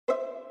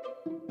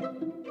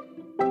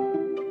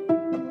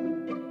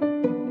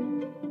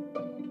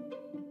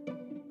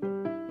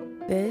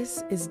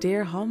This is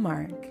Dear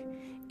Hallmark.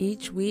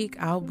 Each week,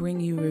 I'll bring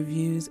you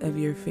reviews of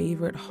your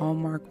favorite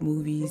Hallmark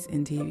movies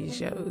and TV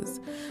shows.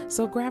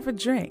 So grab a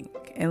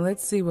drink and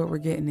let's see what we're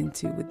getting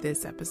into with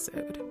this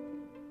episode.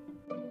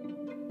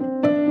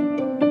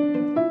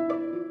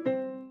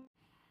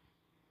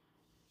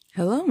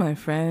 Hello, my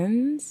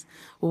friends.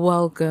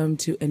 Welcome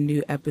to a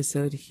new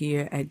episode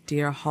here at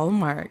Dear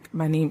Hallmark.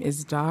 My name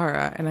is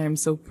Dara, and I am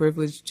so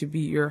privileged to be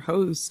your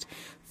host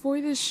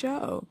for this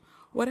show.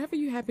 Whatever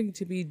you happen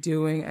to be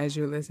doing as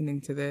you're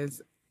listening to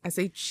this, I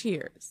say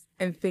cheers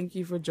and thank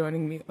you for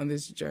joining me on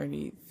this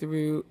journey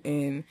through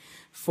and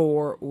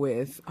for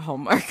with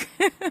Hallmark.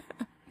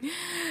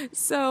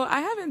 So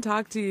I haven't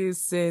talked to you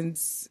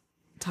since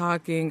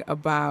talking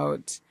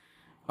about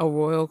A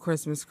Royal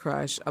Christmas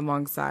Crush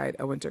alongside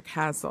A Winter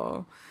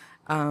Castle.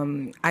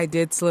 I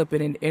did slip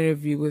in an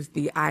interview with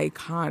the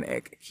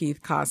iconic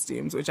Keith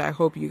Costumes, which I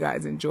hope you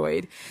guys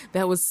enjoyed.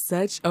 That was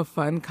such a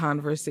fun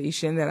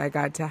conversation that I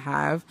got to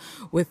have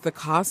with the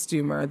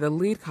costumer, the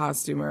lead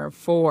costumer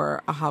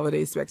for A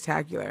Holiday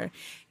Spectacular.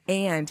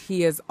 And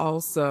he is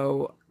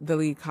also the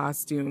lead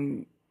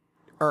costumer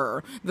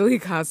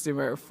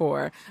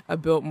for A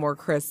Biltmore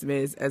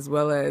Christmas, as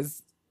well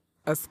as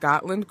A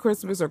Scotland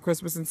Christmas or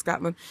Christmas in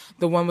Scotland,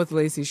 the one with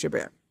Lacey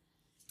Chabert.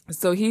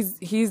 So he's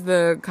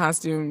the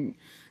costume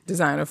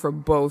designer for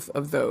both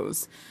of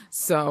those.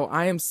 So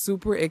I am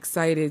super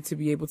excited to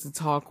be able to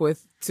talk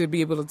with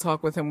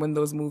him when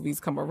those movies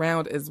come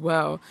around as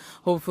well.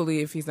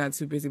 Hopefully, if he's not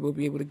too busy, we'll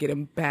be able to get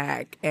him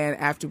back. And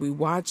after we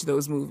watch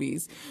those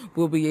movies,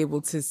 we'll be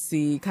able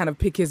to kind of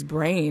pick his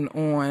brain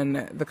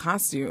on the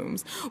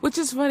costumes, which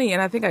is funny.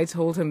 And I think I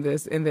told him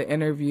this in the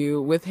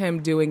interview with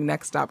him doing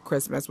Next Stop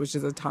Christmas, which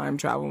is a time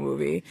travel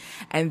movie.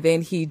 And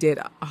then he did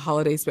A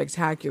Holiday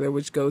Spectacular,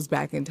 which goes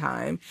back in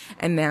time.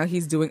 And now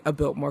he's doing A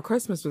Biltmore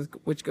Christmas,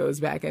 which goes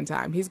back in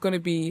time. He's going to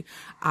be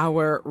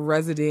our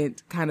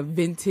resident kind of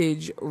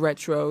vintage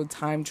retro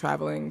time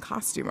traveling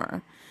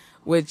costumer,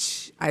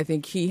 which I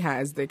think he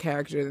has the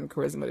character and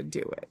charisma to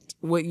do it.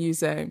 Wouldn't you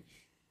say?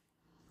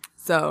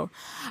 So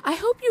I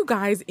hope you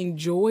guys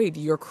enjoyed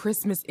your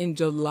Christmas in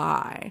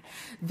July.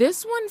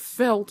 This one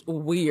felt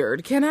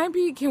weird. Can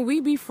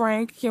we be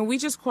frank? Can we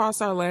just cross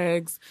our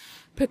legs,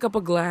 pick up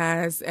a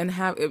glass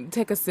and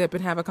take a sip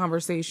and have a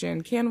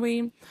conversation? Can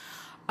we?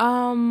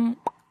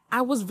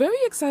 I was very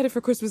excited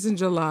for Christmas in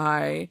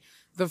July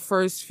the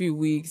first few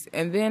weeks,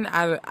 and then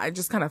I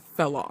just kind of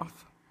fell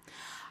off.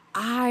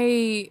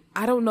 I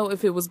don't know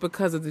if it was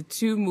because of the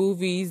two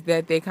movies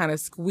that they kind of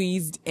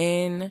squeezed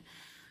in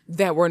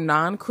that were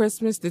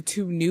non-Christmas, the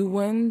two new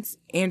ones,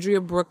 Andrea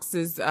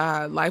Brooks's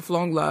A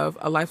Lifelong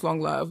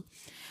Love,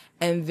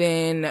 and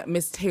then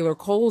Miss Taylor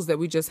Cole's that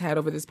we just had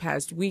over this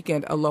past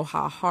weekend,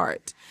 Aloha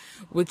Heart,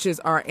 which is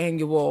our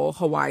annual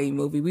Hawaii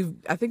movie.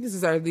 I think this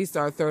is at least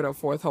our third or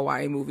fourth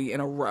Hawaii movie in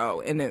a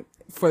row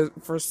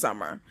for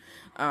summer.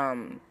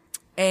 And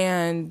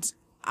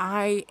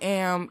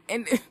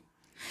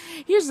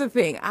here's the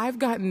thing. I've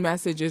gotten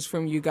messages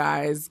from you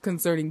guys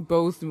concerning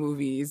both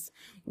movies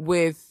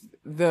with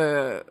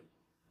the,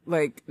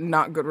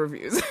 not good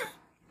reviews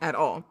at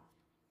all.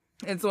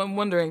 And so I'm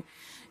wondering,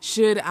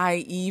 should I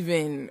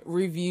even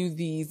review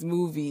these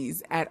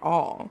movies at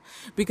all?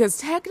 Because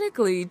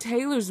technically,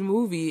 Taylor's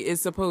movie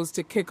is supposed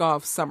to kick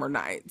off Summer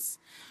Nights.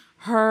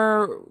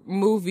 Her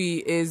movie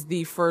is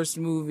the first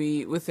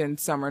movie within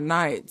Summer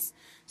Nights.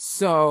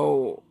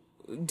 So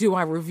do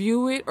I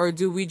review it or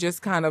do we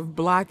just kind of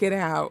block it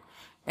out?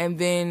 And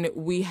then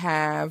we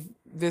have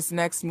this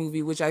next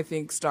movie, which I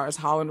think stars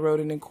Holland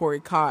Roden and Corey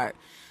Cott.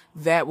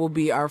 That will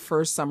be our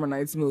first Summer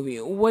Nights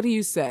movie. What do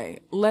you say?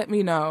 Let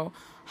me know.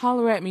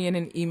 Holler at me in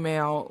an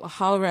email.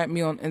 Holler at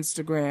me on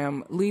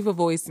Instagram. Leave a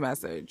voice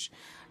message.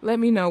 Let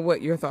me know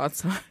what your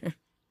thoughts are.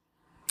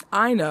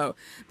 I know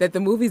that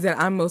the movies that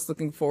I'm most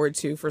looking forward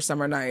to for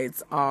Summer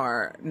Nights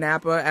are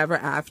Napa Ever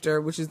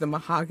After, which is the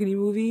Mahogany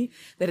movie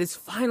that is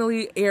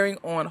finally airing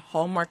on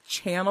Hallmark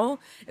Channel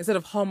instead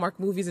of Hallmark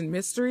Movies and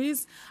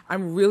Mysteries.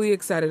 I'm really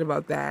excited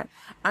about that.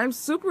 I'm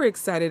super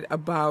excited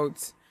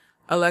about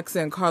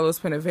Alexa and Carlos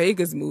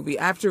Penavega's movie.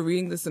 After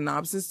reading the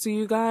synopsis to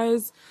you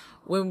guys,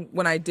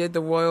 when I did the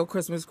Royal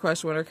Christmas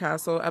Crush Winter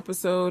Castle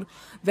episode,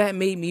 that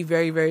made me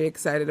very, very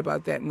excited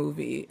about that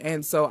movie.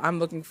 And so I'm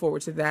looking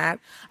forward to that.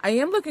 I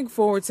am looking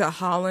forward to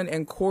Holland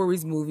and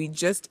Corey's movie,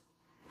 just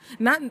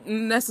not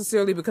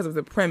necessarily because of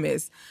the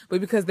premise, but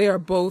because they are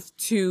both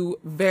two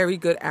very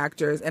good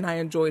actors, and I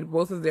enjoyed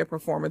both of their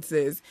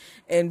performances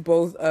in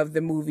both of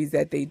the movies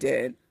that they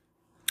did.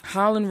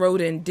 Holland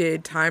Roden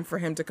did Time for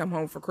Him to Come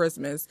Home for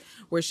Christmas,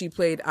 where she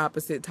played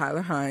opposite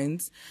Tyler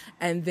Hynes.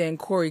 And then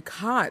Corey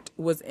Cott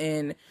was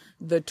in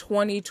the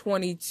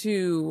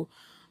 2022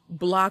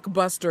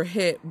 blockbuster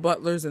hit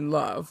Butlers in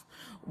Love.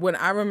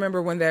 I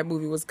remember when that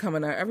movie was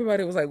coming out,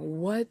 everybody was like,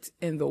 what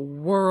in the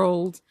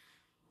world?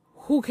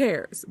 Who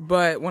cares?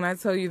 But when I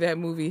tell you that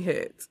movie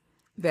hit.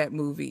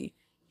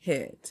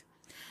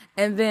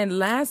 And then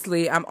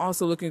lastly, I'm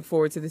also looking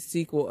forward to the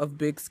sequel of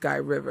Big Sky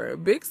River.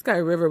 Big Sky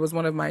River was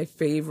one of my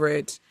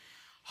favorite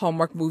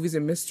Hallmark movies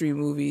and mystery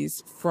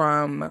movies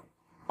from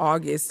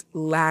August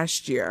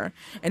last year.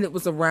 And it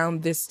was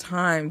around this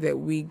time that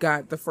we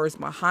got the first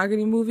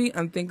Mahogany movie,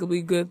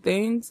 Unthinkably Good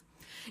Things.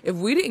 If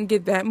we didn't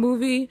get that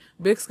movie,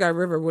 Big Sky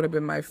River would have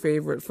been my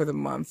favorite for the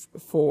month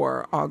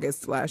for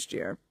August last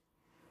year.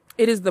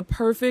 It is the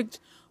perfect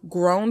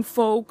grown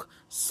folk,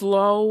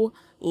 slow,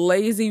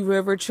 lazy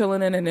river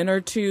chilling in an inner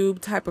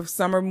tube type of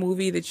summer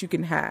movie that you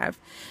can have.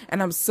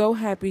 And I'm so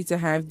happy to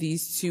have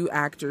these two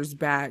actors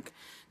back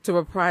to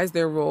reprise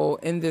their role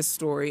in this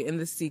story, in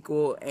the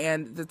sequel.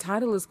 And the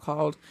title is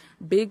called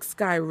Big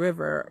Sky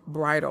River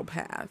Bridal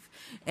Path.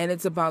 And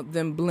it's about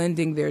them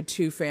blending their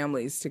two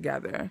families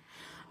together.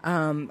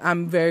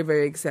 I'm very,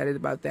 very excited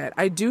about that.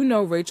 I do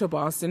know Rachel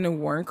Boston and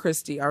Warren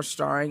Christie are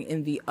starring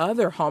in the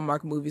other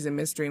Hallmark movies and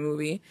mystery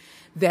movie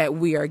that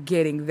we are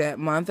getting that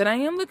month. And I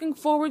am looking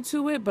forward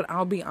to it, but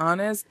I'll be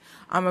honest,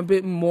 I'm a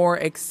bit more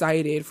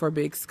excited for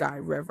Big Sky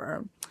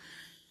River.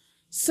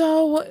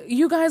 So,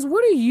 you guys,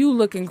 what are you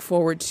looking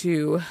forward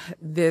to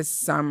this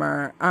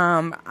summer?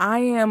 I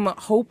am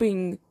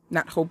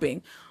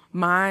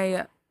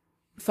my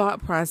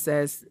thought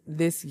process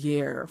this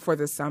year for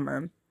the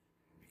summer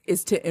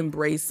is to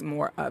embrace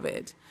more of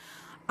it.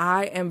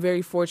 I am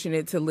very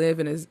fortunate to live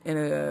in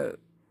a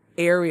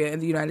area in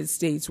the United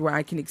States where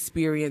I can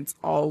experience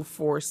all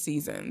 4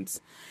 seasons.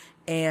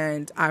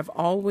 And I've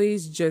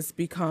always just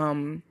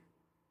become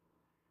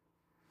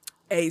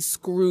a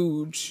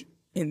Scrooge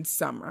in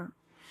summer.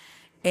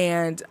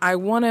 And I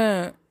want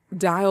to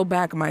dial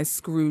back my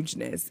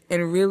Scroogeness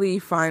and really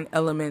find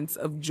elements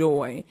of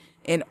joy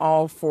in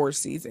all 4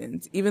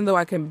 seasons, even though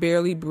I can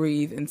barely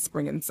breathe in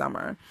spring and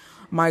summer.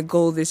 My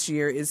goal this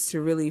year is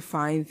to really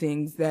find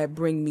things that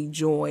bring me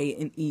joy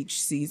in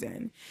each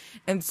season.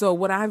 And so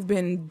what I've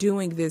been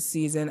doing this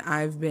season,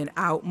 I've been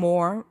out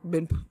more,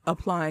 been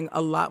applying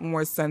a lot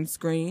more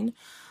sunscreen.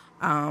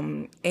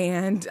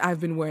 And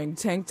I've been wearing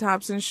tank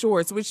tops and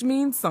shorts, which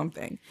means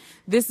something.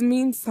 This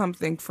means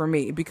something for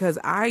me because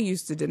I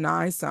used to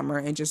deny summer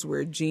and just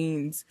wear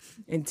jeans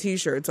and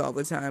t-shirts all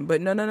the time. But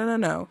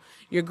no.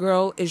 Your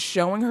girl is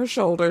showing her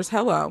shoulders.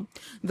 Hello.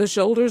 The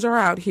shoulders are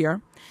out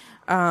here.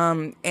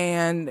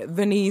 And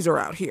the knees are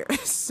out here.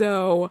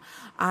 So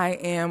I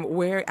am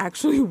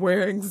actually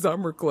wearing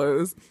summer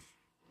clothes.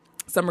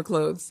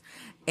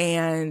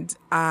 And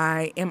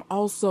I am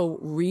also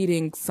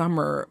reading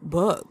summer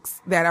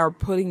books that are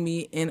putting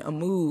me in a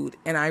mood.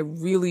 And I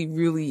really,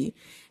 really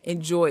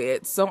enjoy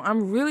it. So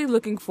I'm really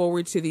looking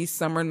forward to these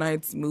Summer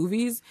Nights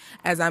movies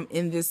as I'm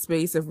in this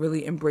space of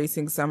really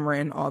embracing summer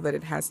and all that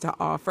it has to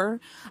offer.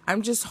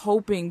 I'm just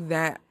hoping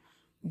that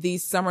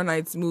these Summer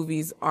Nights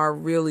movies are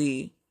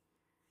really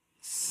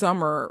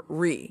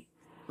summer-y.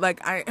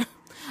 Like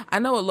I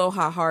know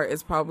Aloha Heart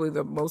is probably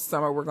the most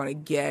summer we're going to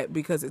get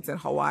because it's in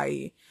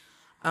Hawaii.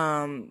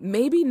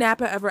 Maybe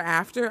Napa Ever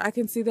After, I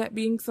can see that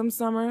being some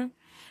summer.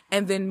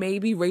 And then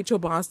maybe Rachel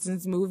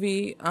Boston's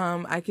movie,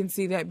 I can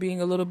see that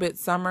being a little bit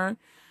summer.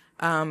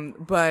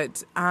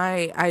 But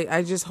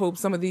I just hope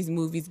some of these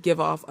movies give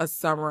off a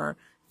summer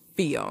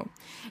feel.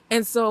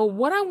 And so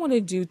what I want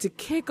to do to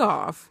kick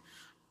off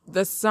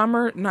the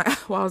summer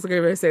night, well, I was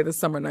going to say the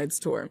Summer Nights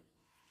tour.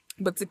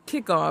 But to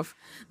kick off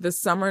the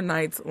Summer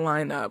Nights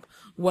lineup,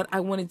 what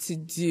I wanted to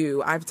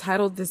do, I've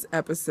titled this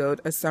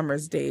episode A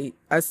Summer's Day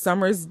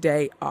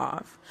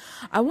Off.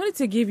 I wanted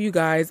to give you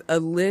guys a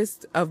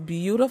list of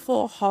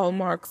beautiful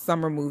Hallmark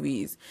summer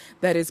movies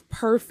that is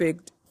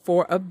perfect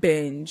for a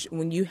binge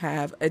when you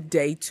have a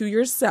day to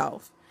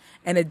yourself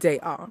and a day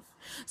off.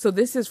 So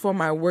this is for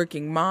my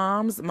working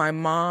moms,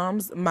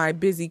 my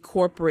busy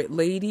corporate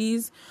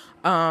ladies,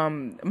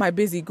 my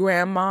busy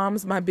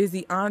grandmoms, my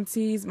busy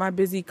aunties, my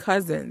busy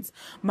cousins,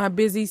 my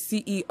busy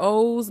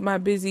CEOs, my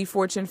busy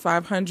Fortune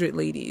 500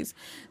 ladies.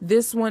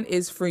 This one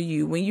is for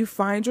you. When you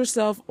find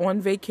yourself on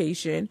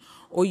vacation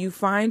or you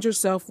find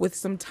yourself with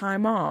some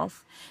time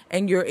off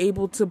and you're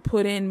able to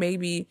put in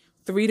maybe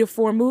 3 to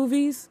 4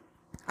 movies,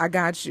 I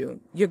got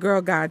you. Your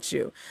girl got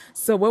you.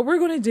 So what we're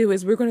going to do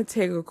is we're going to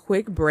take a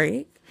quick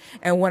break.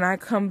 And when I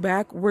come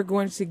back, we're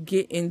going to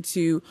get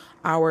into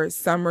our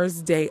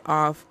Summer's Day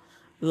Off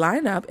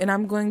lineup. And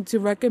I'm going to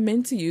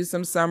recommend to you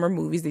some summer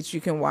movies that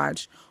you can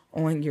watch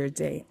on your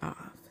day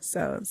off.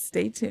 So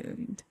stay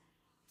tuned.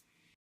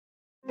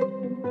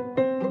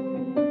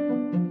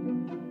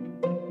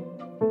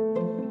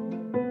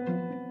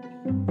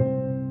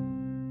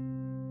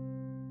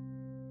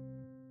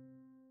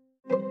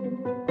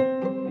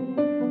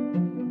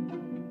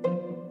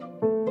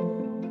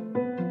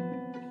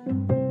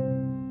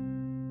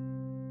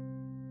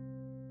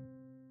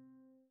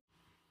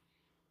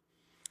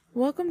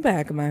 Welcome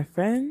back, my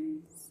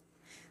friends.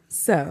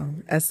 So,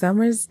 A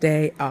Summer's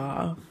Day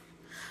Off.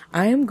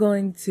 I am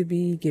going to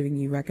be giving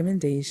you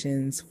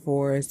recommendations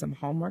for some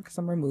Hallmark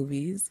summer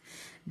movies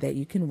that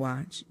you can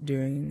watch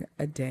during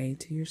a day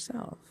to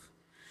yourself.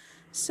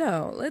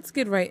 So let's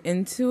get right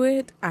into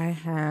it. I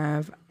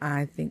have,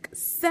 I think,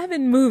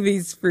 7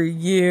 movies for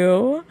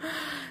you.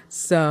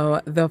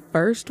 So the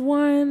first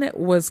one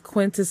was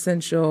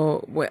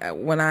quintessential.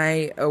 When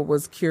I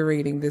was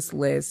curating this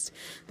list,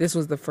 this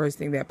was the first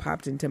thing that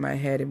popped into my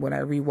head. And when I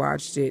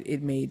rewatched it,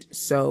 it made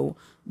so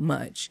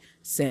much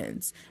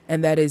sense.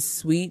 And that is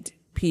Sweet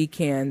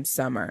Pecan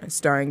Summer,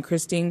 starring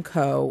Christine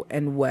Koh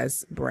and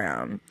Wes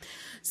Brown.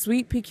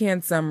 Sweet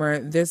Pecan Summer,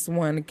 this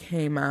one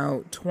came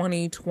out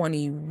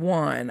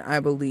 2021, I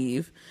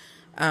believe.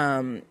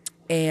 And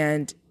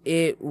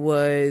it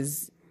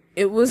was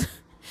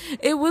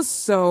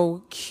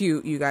so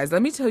cute, you guys.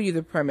 Let me tell you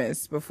the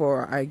premise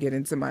before I get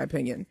into my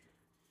opinion.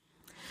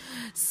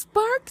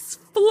 Sparks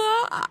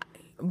fly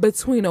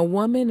between a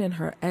woman and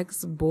her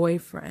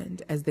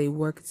ex-boyfriend as they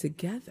work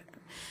together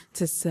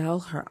to sell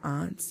her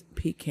aunt's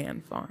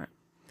pecan farm.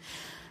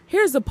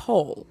 Here's a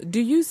poll. Do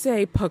you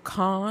say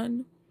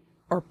pecan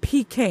or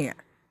pecan?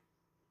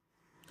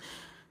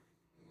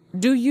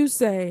 Do you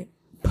say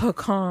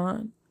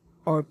pecan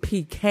or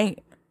pecan?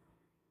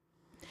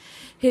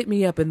 Hit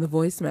me up in the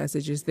voice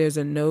messages. There's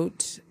a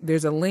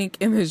link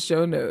in the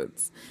show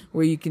notes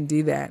where you can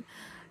do that.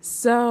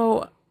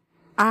 So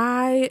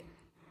I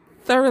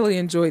thoroughly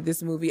enjoyed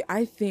this movie.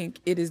 I think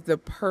it is the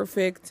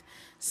perfect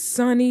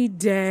sunny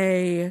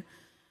day.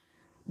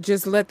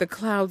 Just let the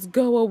clouds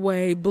go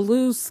away,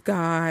 blue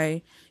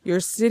sky. You're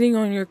sitting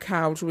on your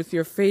couch with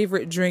your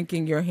favorite drink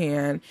in your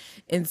hand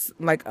and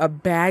like a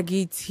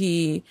baggy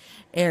tee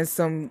and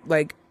some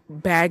like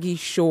baggy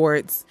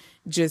shorts,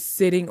 just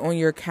sitting on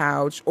your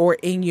couch or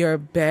in your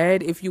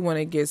bed if you want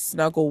to get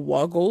snuggle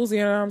wuggles, you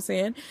know what I'm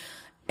saying?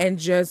 And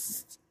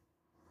just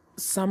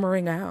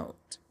summering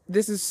out.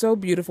 This is so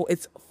beautiful.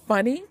 It's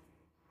funny.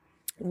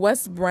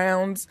 Wes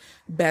Brown's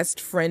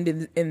best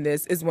friend in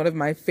this is one of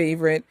my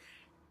favorite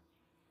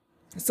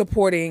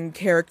supporting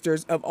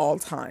characters of all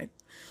time.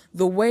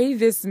 The way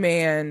this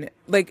man,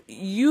 like,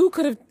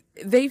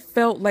 they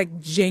felt like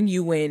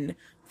genuine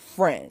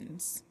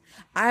friends.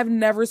 I've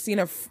never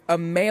seen a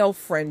male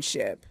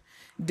friendship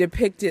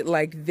depicted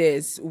like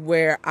this,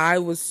 where I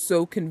was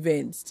so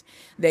convinced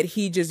that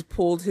he just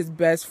pulled his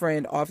best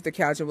friend off the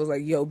couch and was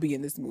like, yo, be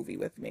in this movie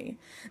with me.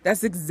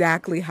 That's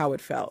exactly how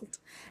it felt.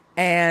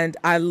 And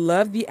I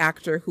love the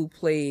actor who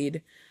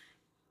played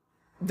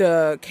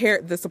the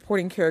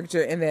supporting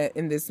character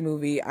in this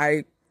movie.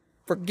 I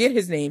forget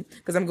his name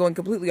because I'm going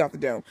completely off the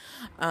dome.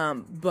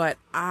 But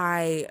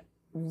I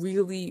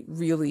really,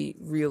 really,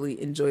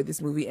 really enjoyed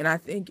this movie. And I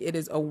think it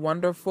is a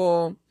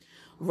wonderful,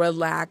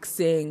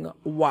 relaxing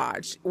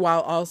watch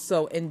while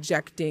also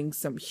injecting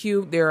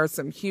there are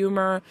some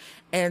humor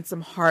and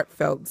some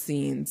heartfelt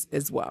scenes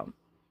as well.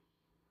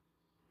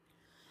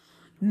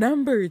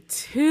 Number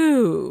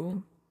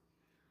 2,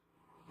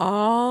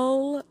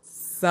 All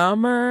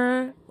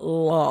Summer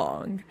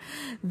Long.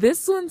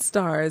 This one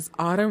stars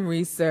Autumn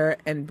Reeser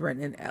and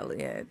Brennan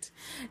Elliott.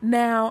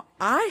 Now,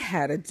 I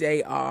had a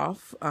day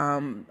off.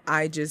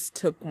 I just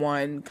took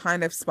one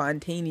kind of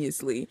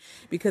spontaneously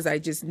because I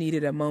just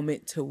needed a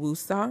moment to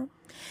woosah.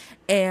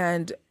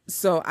 And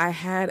so I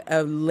had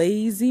a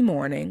lazy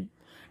morning,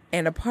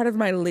 and a part of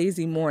my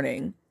lazy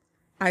morning,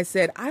 I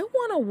said, I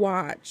want to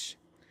watch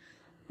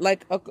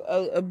like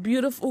a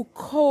beautiful,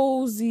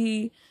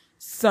 cozy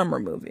summer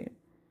movie.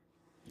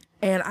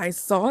 And I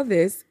saw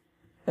this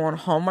on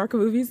Hallmark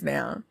Movies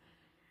Now,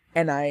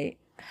 and I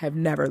have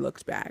never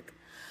looked back.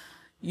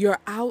 You're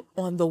out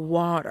on the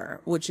water,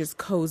 which is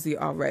cozy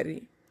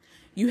already.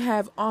 You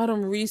have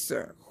Autumn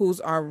Reeser, who's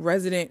our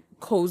resident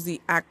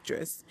cozy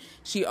actress.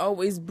 She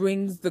always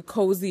brings the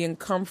cozy and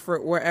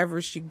comfort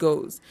wherever she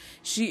goes.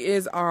 She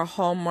is our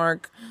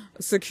Hallmark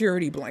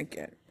security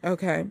blanket,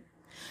 okay?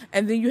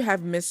 And then you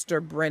have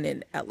Mr.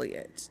 Brennan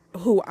Elliott,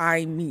 who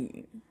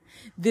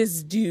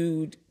this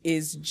dude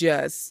is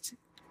just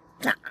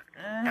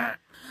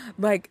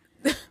like,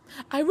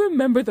 I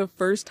remember the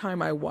first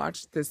time I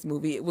watched this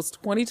movie. It was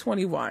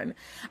 2021.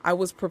 I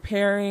was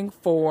preparing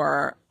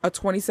for a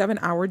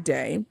 27-hour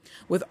day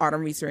with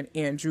Autumn Reeser and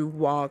Andrew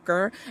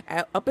Walker.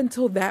 Up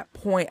until that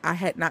point, I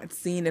had not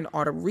seen an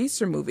Autumn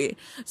Reeser movie.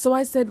 So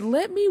I said,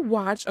 let me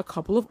watch a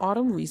couple of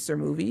Autumn Reeser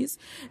movies.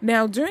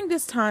 Now, during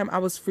this time, I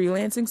was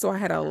freelancing, so I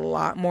had a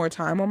lot more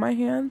time on my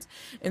hands.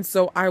 And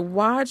so I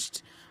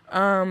watched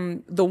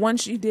the one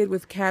she did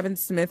with Kevin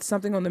Smith,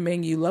 something on the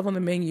menu, Love on the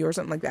Menu or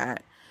something like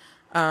that.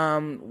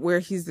 Where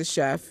he's the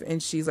chef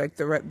and she's like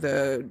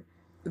the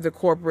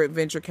corporate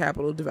venture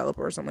capital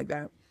developer or something like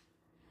that.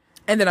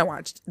 And then I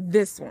watched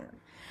this one.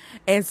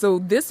 And so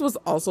this was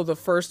also the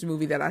first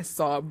movie that I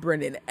saw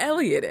Brennan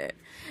Elliott in.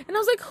 And I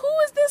was like, who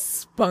is this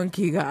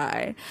spunky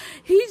guy?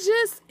 He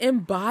just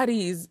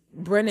embodies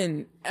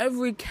Brennan,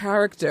 every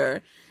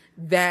character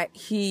that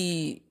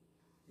he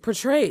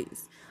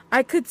portrays.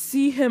 I could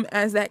see him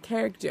as that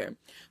character.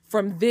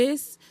 From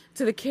this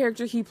to the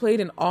character he played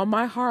in All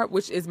My Heart,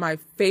 which is my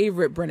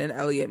favorite Brennan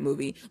Elliott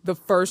movie, the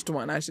first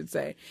one, I should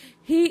say.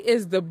 He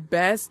is the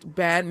best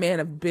bad man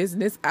of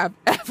business I've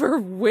ever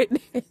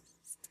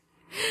witnessed.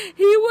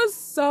 He was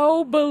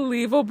so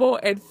believable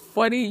and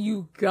funny,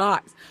 you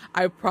guys.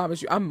 I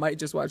promise you, I might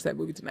just watch that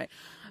movie tonight.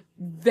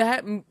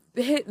 The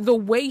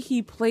way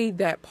he played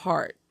that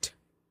part.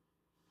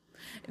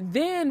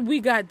 Then we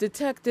got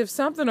Detective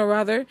something or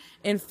other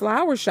in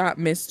Flower Shop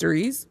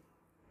Mysteries.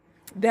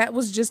 That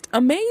was just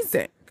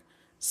amazing.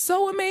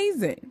 So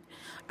amazing.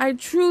 I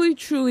truly,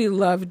 truly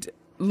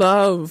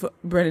love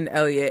Brennan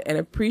Elliott and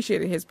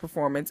appreciated his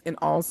performance in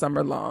All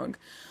Summer Long.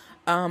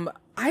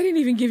 I didn't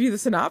even give you the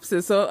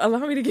synopsis, so allow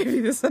me to give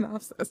you the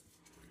synopsis.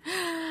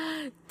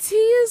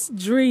 Tia's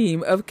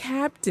dream of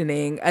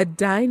captaining a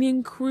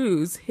dining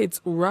cruise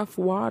hits rough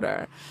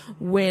water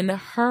when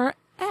her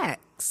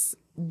ex,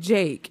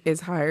 Jake,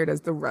 is hired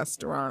as the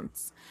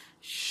restaurant's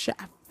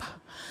chef.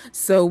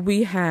 So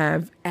we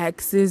have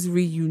exes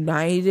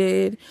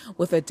reunited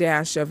with a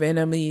dash of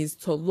enemies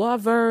to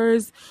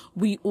lovers.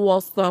 We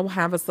also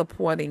have a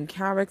supporting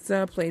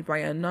character played by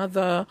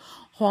another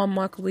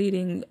Hallmark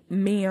leading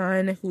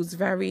man who's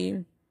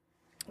very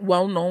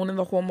well known in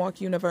the Hallmark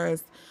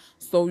universe.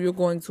 So you're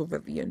going to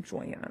really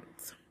enjoy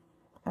it.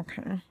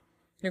 Okay.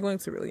 You're going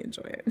to really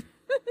enjoy it.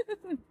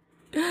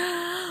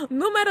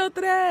 Número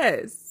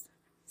 3.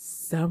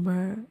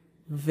 Summer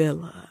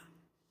Villa.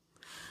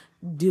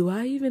 Do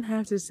I even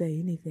have to say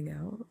anything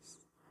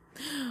else?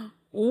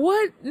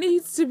 What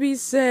needs to be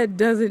said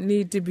doesn't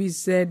need to be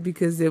said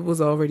because it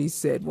was already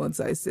said once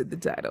I said the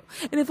title.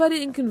 And if I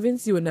didn't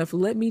convince you enough,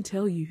 let me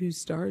tell you who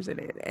stars in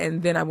it.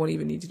 And then I won't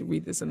even need to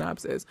read the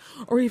synopsis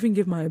or even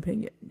give my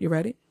opinion. You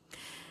ready?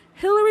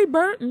 Hillary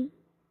Burton.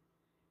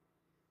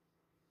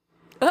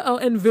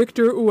 And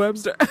Victor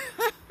Webster.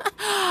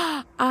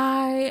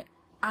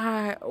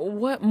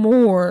 What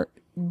more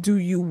do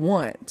you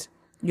want?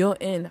 You're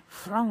in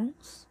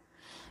France.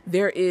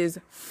 There is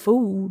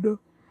food.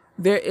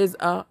 There is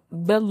a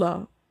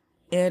villa.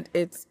 And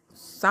it's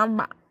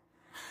summer.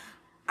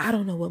 I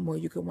don't know what more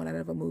you could want out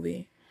of a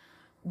movie.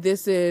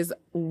 This is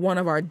one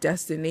of our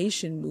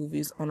destination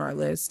movies on our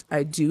list.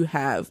 I do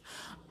have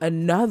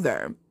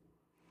another.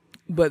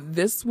 But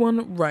this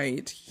one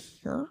right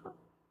here.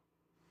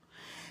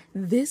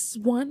 This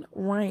one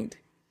right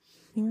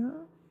here.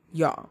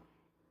 Y'all.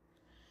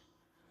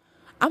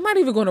 I'm not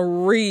even going to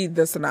read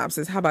the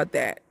synopsis. How about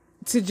that?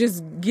 To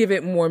just give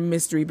it more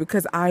mystery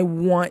because I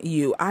want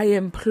you. I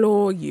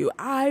implore you.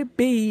 I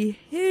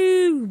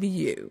behoove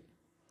you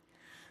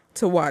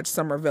to watch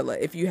Summer Villa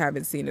if you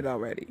haven't seen it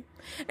already.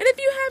 And if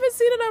you haven't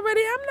seen it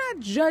already, I'm not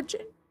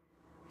judging.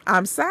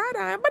 I'm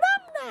side-eyeing, but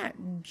I'm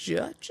not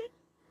judging.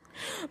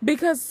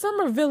 Because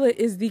Summer Villa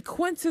is the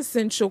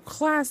quintessential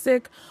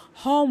classic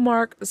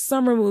Hallmark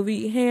summer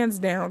movie, hands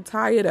down.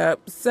 Tie it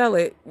up, sell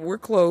it, we're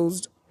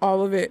closed,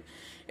 all of it.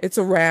 It's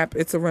a wrap,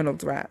 it's a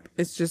Reynolds wrap.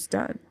 It's just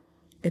done.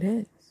 It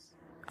is.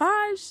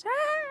 I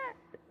said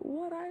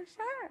what I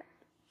said.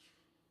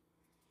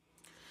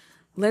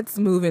 Let's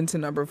move into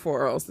number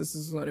 4, or else this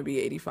is going to be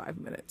 85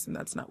 minutes, and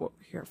that's not what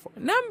we're here for.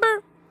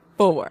 Number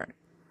 4.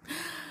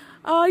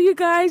 Oh, you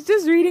guys,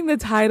 just reading the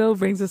title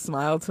brings a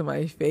smile to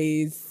my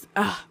face.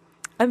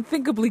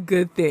 Unthinkably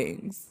Good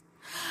Things.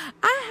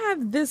 I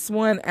have this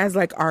one as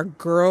like our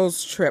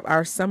girls trip,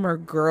 our summer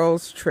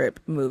girls trip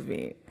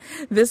movie.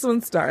 This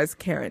one stars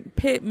Karen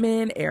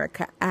Pittman,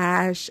 Erica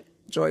Ashe,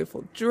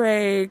 Joyful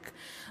Drake,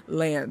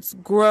 Lance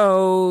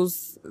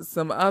Gross,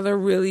 some other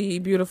really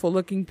beautiful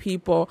looking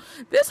people.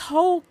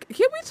 Can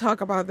we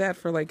talk about that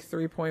for like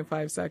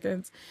 3.5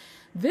 seconds?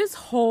 This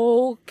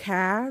whole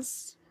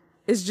cast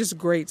is just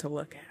great to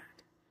look at.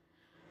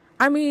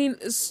 I mean,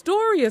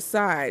 story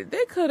aside,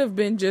 they could have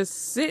been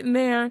just sitting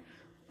there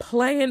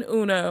playing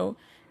Uno,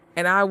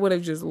 and I would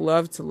have just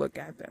loved to look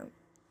at them.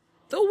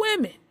 The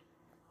women,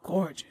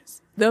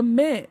 gorgeous. The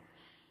men,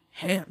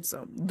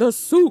 handsome. The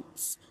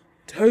suits,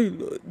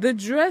 tailored. The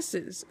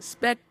dresses,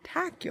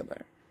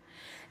 spectacular.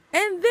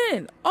 And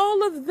then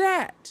all of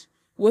that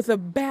with a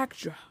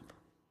backdrop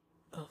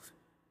of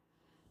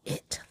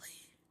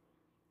Italy.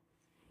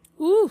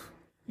 Ooh,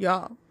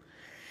 y'all.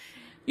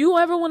 You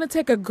ever want to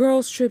take a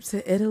girl's trip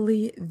to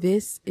Italy?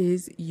 This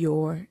is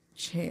your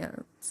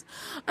chance.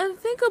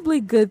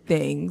 Unthinkably Good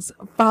Things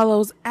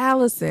follows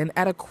Allison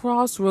at a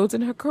crossroads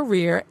in her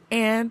career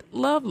and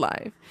love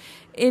life,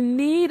 in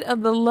need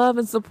of the love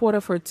and support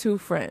of her 2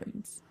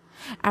 friends.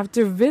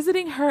 After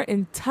visiting her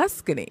in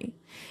Tuscany,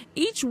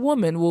 each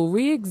woman will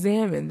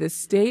re-examine the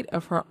state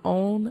of her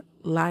own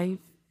life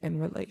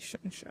and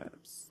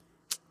relationships.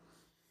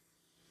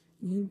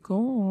 You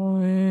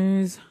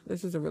guys,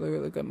 this is a really,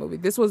 really good movie.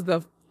 This was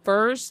the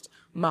first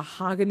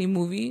Mahogany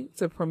movie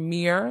to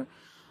premiere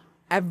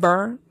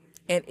ever,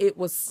 and it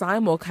was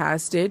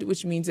simulcasted,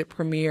 which means it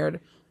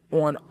premiered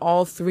on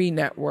all 3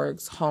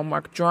 networks: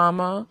 Hallmark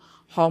Drama,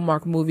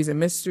 Hallmark Movies and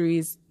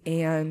Mysteries,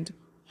 and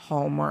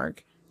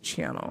Hallmark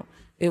Channel.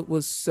 It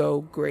was so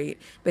great.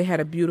 They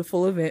had a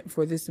beautiful event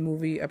for this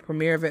movie, a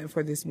premiere event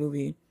for this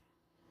movie,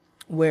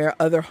 where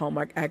other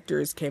Hallmark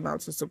actors came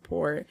out to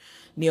support.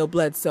 Neil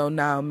Bledsoe,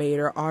 Niall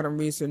Mater, Autumn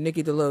Reeser,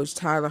 Nikki DeLoach,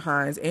 Tyler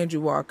Hines, Andrew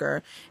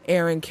Walker,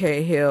 Aaron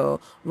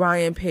Cahill,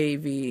 Ryan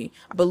Pavey.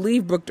 I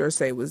believe Brooke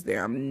Dorsey was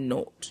there. I'm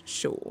not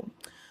sure.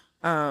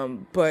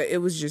 But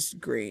it was just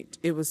great.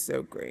 It was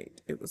so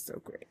great. It was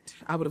so great.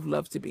 I would have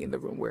loved to be in the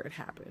room where it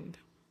happened.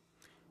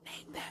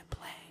 Name that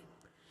play.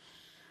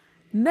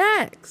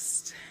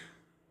 Next.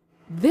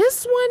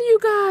 This one, you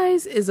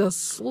guys, is a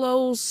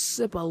slow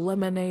sip of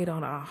lemonade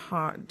on a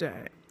hot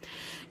day.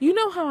 You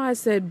know how I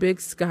said Big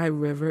Sky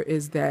River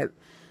is that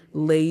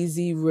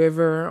lazy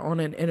river on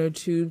an inner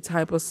tube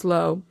type of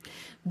slow?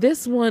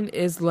 This one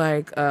is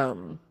like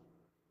a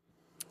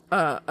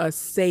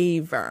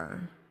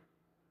savor.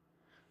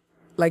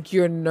 Like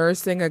you're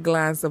nursing a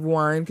glass of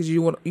wine because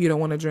you don't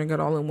want to drink it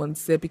all in one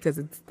sip because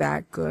it's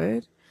that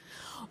good.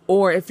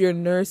 Or if you're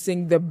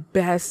nursing the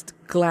best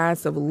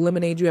glass of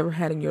lemonade you ever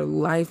had in your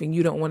life and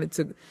you don't want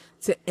it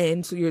to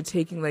end, so you're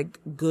taking like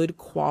good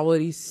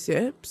quality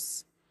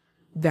sips,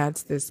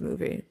 that's this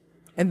movie.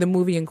 And the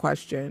movie in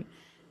question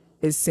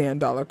is Sand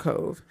Dollar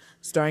Cove,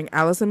 starring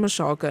Allison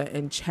Michalka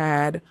and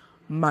Chad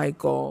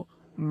Michael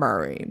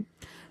Murray.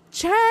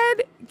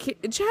 Chad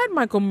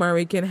Michael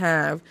Murray can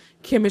have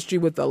chemistry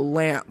with a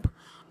lamp,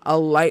 a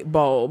light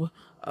bulb,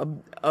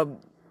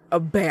 a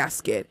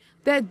basket.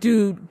 That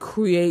dude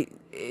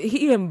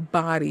he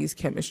embodies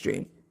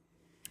chemistry.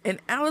 And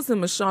Allison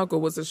Michalka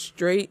was a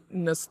straight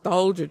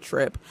nostalgia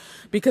trip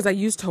because I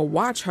used to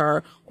watch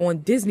her on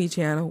Disney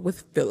Channel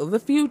with Phil of the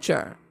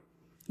Future.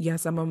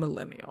 Yes, I'm a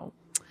millennial.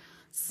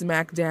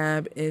 Smack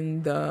dab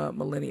in the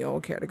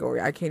millennial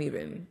category. I can't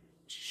even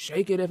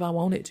shake it if I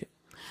wanted to.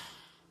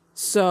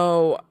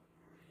 So,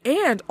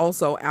 and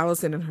also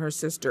Allison and her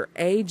sister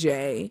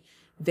AJ,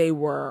 they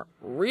were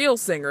real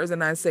singers,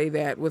 and I say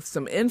that with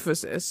some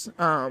emphasis.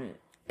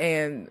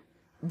 And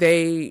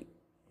they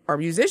are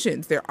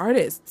musicians, they're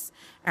artists.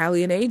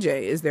 Allie and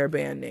AJ is their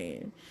band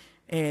name.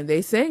 And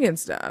they sing and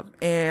stuff.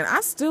 And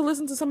I still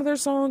listen to some of their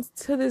songs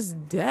to this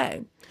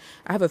day.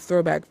 I have a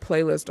throwback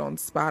playlist on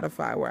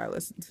Spotify where I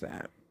listen to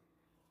that.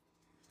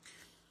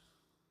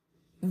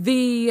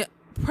 The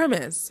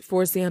premise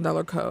for Sand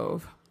Dollar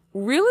Cove.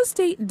 Real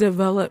estate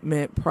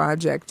development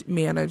project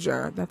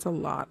manager, that's a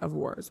lot of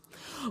words.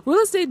 Real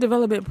estate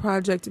development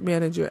project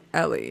manager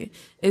Ellie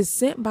is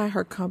sent by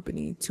her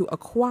company to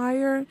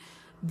acquire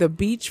the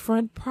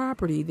beachfront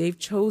property they've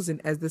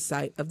chosen as the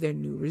site of their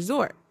new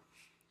resort.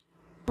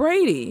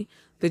 Brady,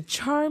 the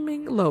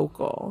charming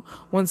local,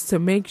 wants to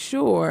make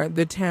sure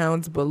the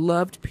town's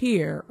beloved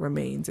pier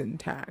remains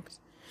intact.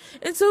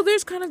 And so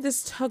there's kind of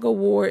this tug of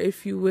war,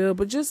 if you will,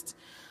 but just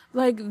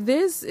like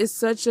this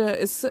is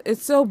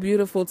it's so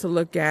beautiful to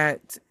look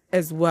at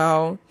as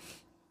well.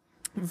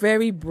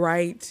 Very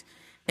bright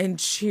and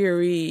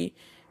cheery.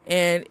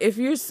 And if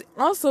you're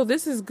also,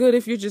 this is good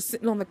if you're just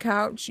sitting on the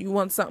couch, you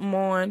want something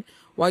on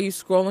while you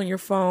scroll on your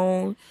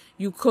phone,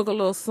 you cook a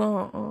little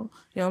something, you know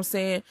what I'm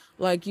saying?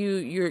 Like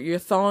you're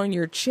thawing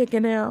your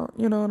chicken out,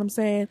 you know what I'm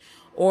saying?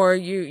 Or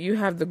you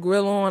have the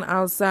grill on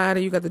outside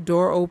and you got the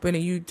door open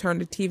and you turn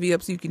the TV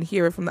up so you can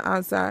hear it from the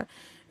outside.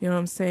 You know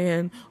what I'm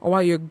saying? Or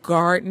while you're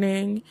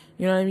gardening,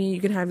 you know what I mean?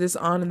 You can have this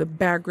on in the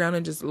background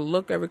and just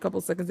look every couple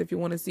seconds if you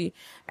want to see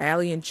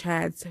Allie and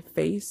Chad's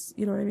face.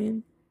 You know what I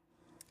mean?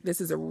 This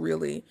is a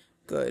really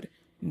good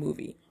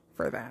movie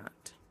for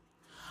that.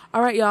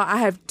 All right, y'all. I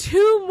have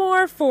 2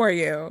 more for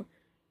you.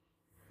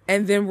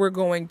 And then we're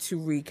going to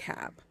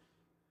recap.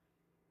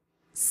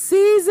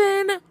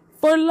 Season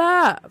for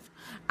Love.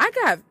 I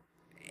got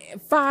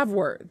 5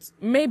 words,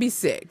 maybe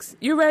 6.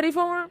 You ready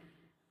for them?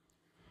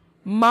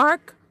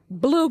 Mark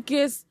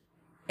Blucas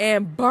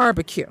and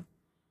barbecue.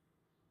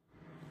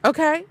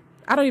 Okay?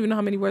 I don't even know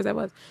how many words that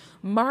was.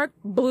 Mark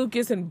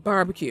Blucas and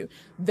barbecue.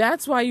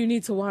 That's why you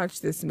need to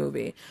watch this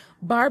movie.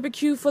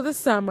 Barbecue for the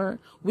summer.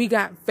 We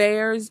got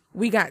fairs.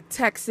 We got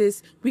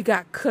Texas. We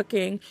got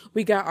cooking.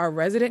 We got our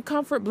resident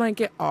comfort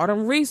blanket,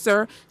 Autumn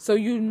Reeser. So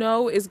you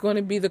know it's going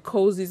to be the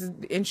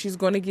cozies and she's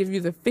going to give you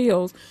the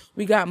feels.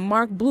 We got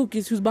Mark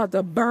Blucas who's about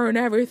to burn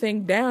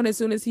everything down as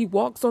soon as he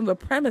walks on the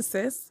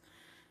premises.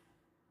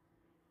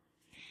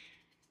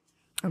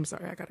 I'm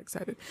sorry, I got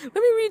excited. Let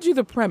me read you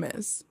the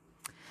premise.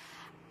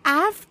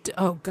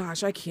 Oh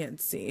gosh, I can't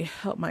see.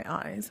 Help my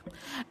eyes.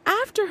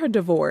 After her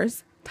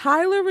divorce,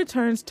 Tyler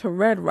returns to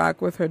Red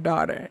Rock with her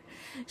daughter.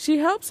 She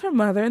helps her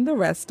mother in the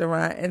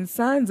restaurant and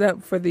signs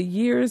up for the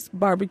year's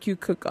barbecue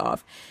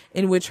cook-off,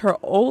 in which her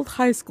old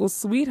high school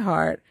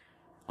sweetheart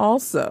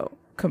also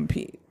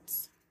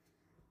competes.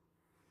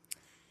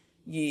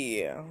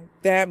 Yeah,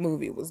 that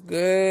movie was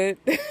good.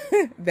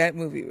 That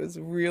movie was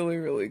really,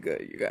 really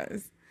good, you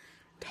guys.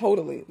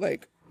 Totally.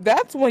 Like,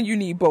 that's when you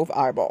need both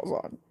eyeballs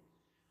on.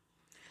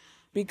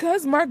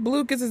 Because Mark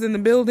Blucas is in the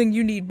building,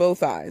 you need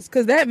both eyes.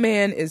 Because that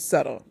man is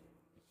subtle.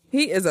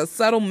 He is a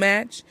subtle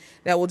match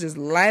that will just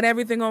light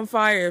everything on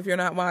fire if you're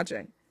not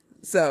watching.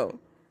 So,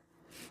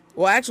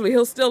 well, actually,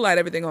 he'll still light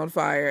everything on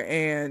fire.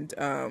 And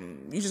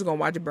you're just going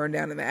to watch it burn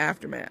down in the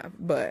aftermath.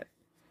 But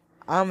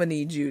I'm going to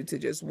need you to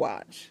just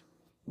watch.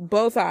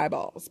 Both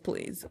eyeballs,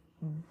 please.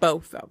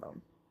 Both of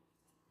them.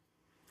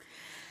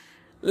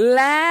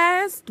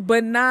 Last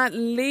but not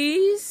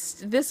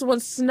least, this one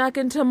snuck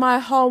into my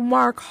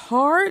Hallmark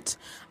heart.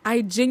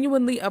 I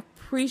genuinely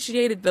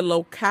appreciated the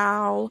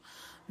locale,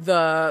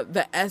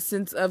 the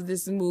essence of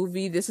this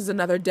movie. This is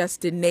another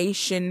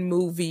destination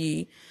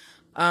movie.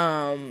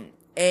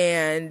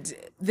 And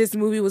this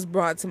movie was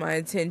brought to my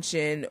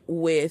attention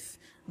with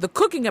the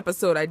cooking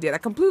episode I did. I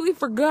completely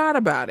forgot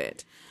about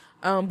it.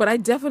 But I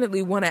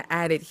definitely want to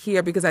add it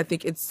here because I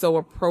think it's so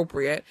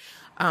appropriate.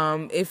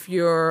 If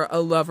you're a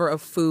lover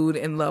of food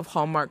and love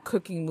Hallmark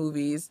cooking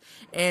movies,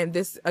 and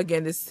this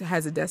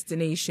has a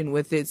destination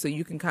with it, so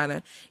you can kind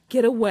of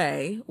get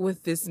away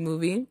with this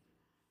movie.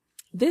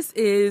 This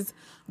is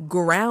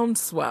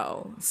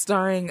Groundswell,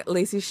 starring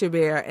Lacey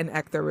Chabert and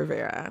Hector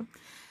Rivera.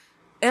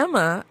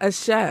 Emma, a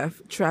chef,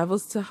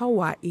 travels to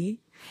Hawaii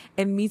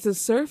and meets a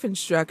surf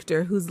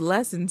instructor whose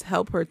lessons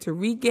help her to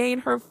regain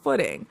her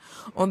footing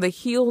on the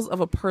heels of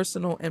a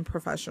personal and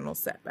professional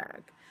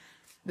setback.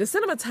 The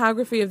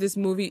cinematography of this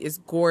movie is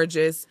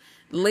gorgeous.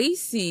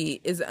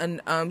 Lacey is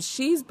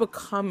she's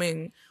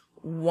becoming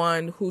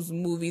one whose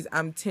movies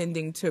I'm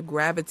tending to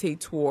gravitate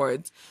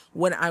towards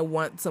when I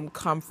want some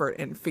comfort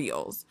and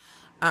feels.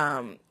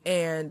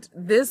 And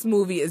this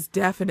movie is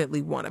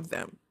definitely one of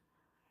them.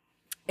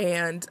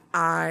 And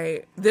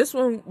this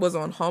one was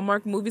on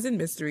Hallmark Movies and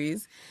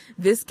Mysteries.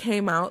 This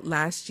came out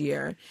last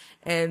year.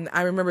 And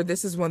I remember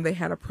this is one they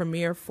had a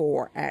premiere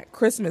for at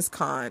Christmas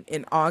Con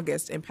in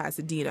August in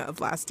Pasadena of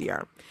last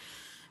year.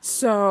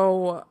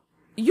 So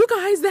you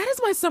guys, that is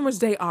my summer's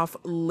day off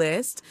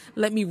list.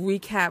 Let me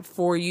recap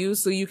for you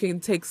so you can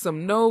take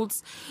some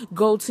notes.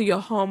 Go to your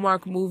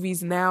Hallmark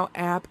Movies Now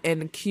app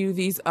and queue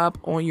these up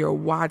on your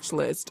watch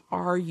list.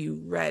 Are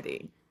you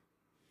ready?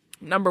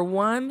 Number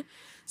 1,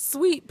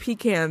 Sweet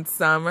Pecan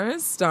Summer,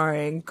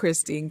 starring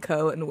Christine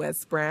Coe and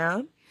Wes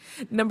Brown.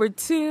 Number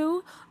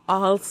 2,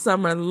 All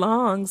Summer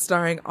Long,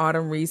 starring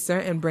Autumn Reeser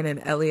and Brennan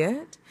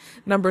Elliott.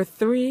 Number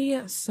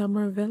 3,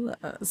 Summer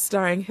Villa,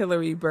 starring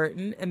Hilary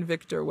Burton and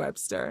Victor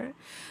Webster.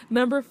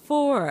 Number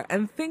 4,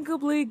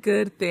 Unthinkably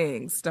Good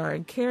Things,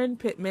 starring Karen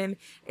Pittman,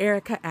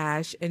 Erica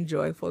Ashe, and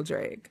Joyful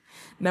Drake.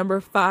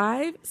 Number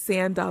 5,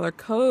 Sand Dollar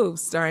Cove,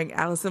 starring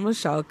Allison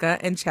Michalka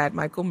and Chad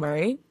Michael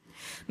Murray.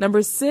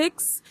 Number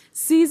 6,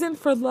 Season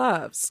for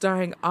Love,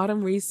 starring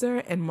Autumn Reeser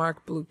and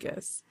Mark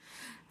Blucas.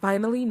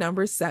 Finally,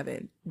 number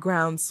 7,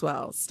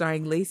 Groundswell,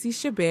 starring Lacey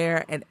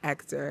Chabert and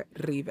Hector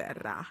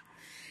Rivera.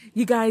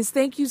 You guys,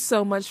 thank you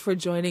so much for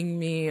joining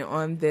me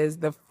on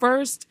the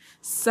first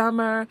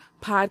summer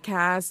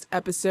podcast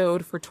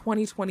episode for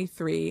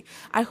 2023.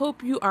 I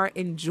hope you are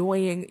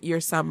enjoying your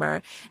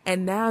summer.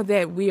 And now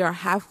that we are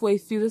halfway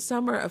through the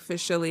summer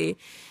officially,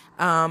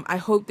 I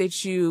hope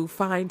that you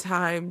find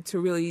time to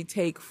really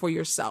take for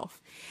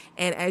yourself.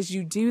 And as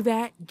you do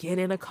that, get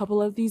in a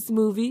couple of these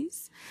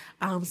movies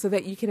so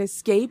that you can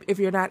escape if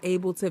you're not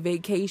able to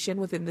vacation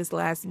within this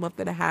last month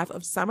and a half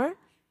of summer.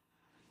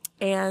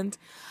 And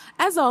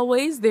as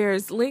always,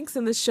 there's links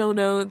in the show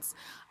notes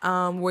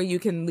where you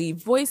can leave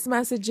voice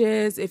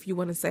messages if you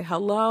want to say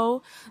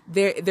hello.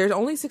 They're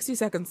only 60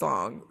 seconds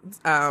long,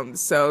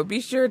 so be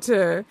sure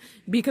to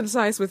be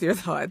concise with your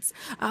thoughts.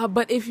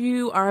 But if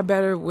you are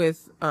better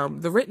with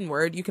the written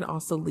word, you can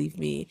also leave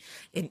me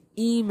an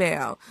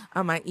email.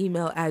 My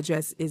email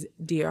address is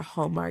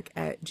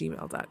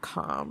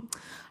dearhallmark@gmail.com.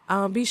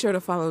 Be sure to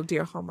follow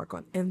Dear Hallmark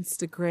on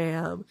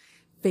Instagram,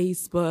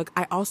 Facebook.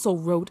 I also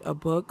wrote a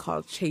book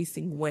called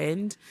Chasing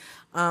Wind.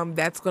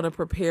 That's going to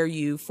prepare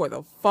you for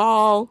the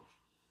fall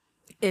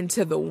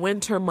into the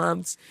winter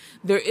months.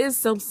 There is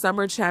some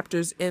summer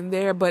chapters in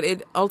there, but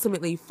it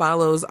ultimately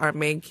follows our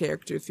main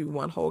character through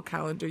one whole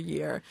calendar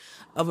year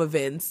of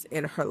events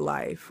in her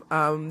life.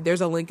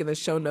 There's a link in the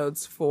show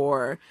notes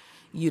for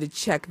you to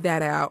check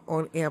that out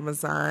on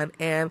Amazon.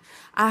 And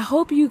I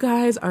hope you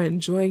guys are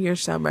enjoying your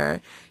summer,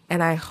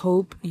 and I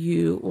hope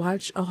you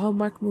watch a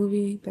Hallmark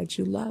movie that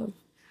you love.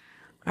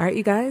 All right,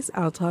 you guys,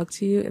 I'll talk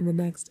to you in the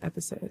next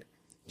episode.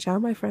 Ciao,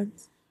 my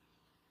friends.